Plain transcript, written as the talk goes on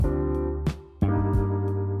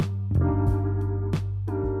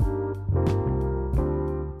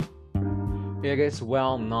It is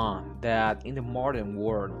well known that in the modern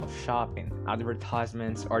world of shopping,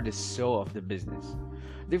 advertisements are the soul of the business.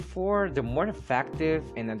 Therefore, the more effective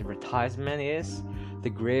an advertisement is,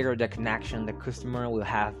 the greater the connection the customer will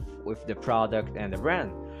have with the product and the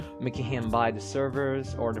brand, making him buy the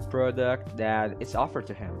service or the product that is offered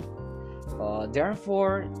to him.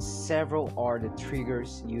 Therefore, several are the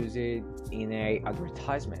triggers used in a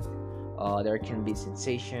advertisement. There can be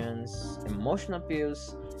sensations, emotional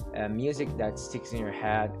appeals, music that sticks in your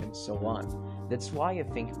head, and so on. That's why I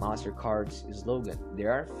think Mastercard's slogan,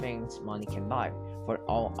 "There are things money can buy, for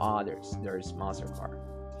all others there is Mastercard."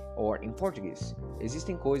 Or em português,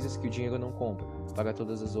 existem coisas que o dinheiro não compra, para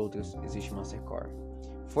todas as outras existe Mastercard.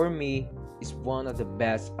 For me, it's one of the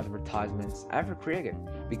best advertisements ever created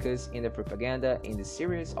because in the propaganda, in the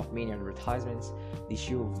series of many advertisements, they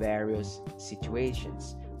show various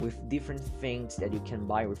situations with different things that you can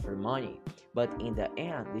buy with your money. But in the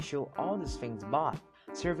end, they show all these things bought,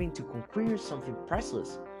 serving to conquer something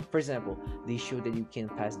priceless. For example, they show that you can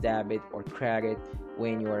pass debit or credit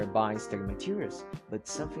when you are buying study materials, but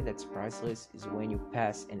something that's priceless is when you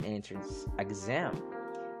pass an entrance exam.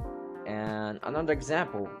 And another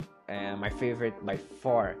example, and my favorite by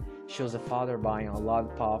far, shows a father buying a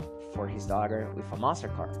lollipop for his daughter with a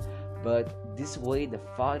MasterCard. But this way, the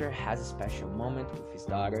father has a special moment with his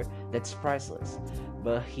daughter that's priceless.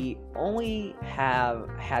 But he only have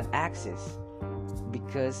had access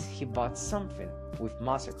because he bought something with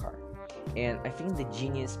MasterCard. And I think the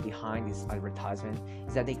genius behind this advertisement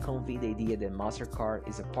is that they convey the idea that MasterCard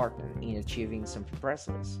is a partner in achieving something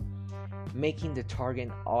priceless, making the target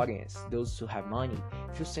audience, those who have money,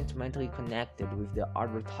 feel sentimentally connected with the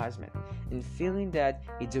advertisement and feeling that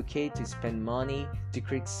it's okay to spend money to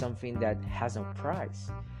create something that has no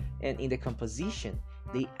price. And in the composition,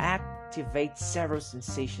 they activate several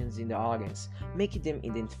sensations in the audience, making them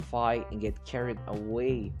identify and get carried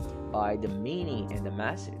away by the meaning and the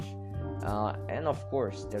message. And of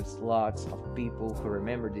course, there's lots of people who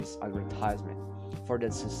remember this advertisement for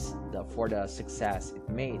the success it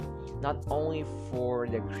made, not only for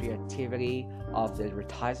the creativity of the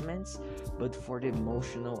advertisements, but for the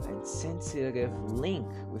emotional and sensitive link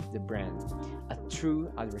with the brand. A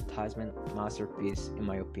true advertisement masterpiece, in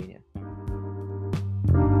my opinion.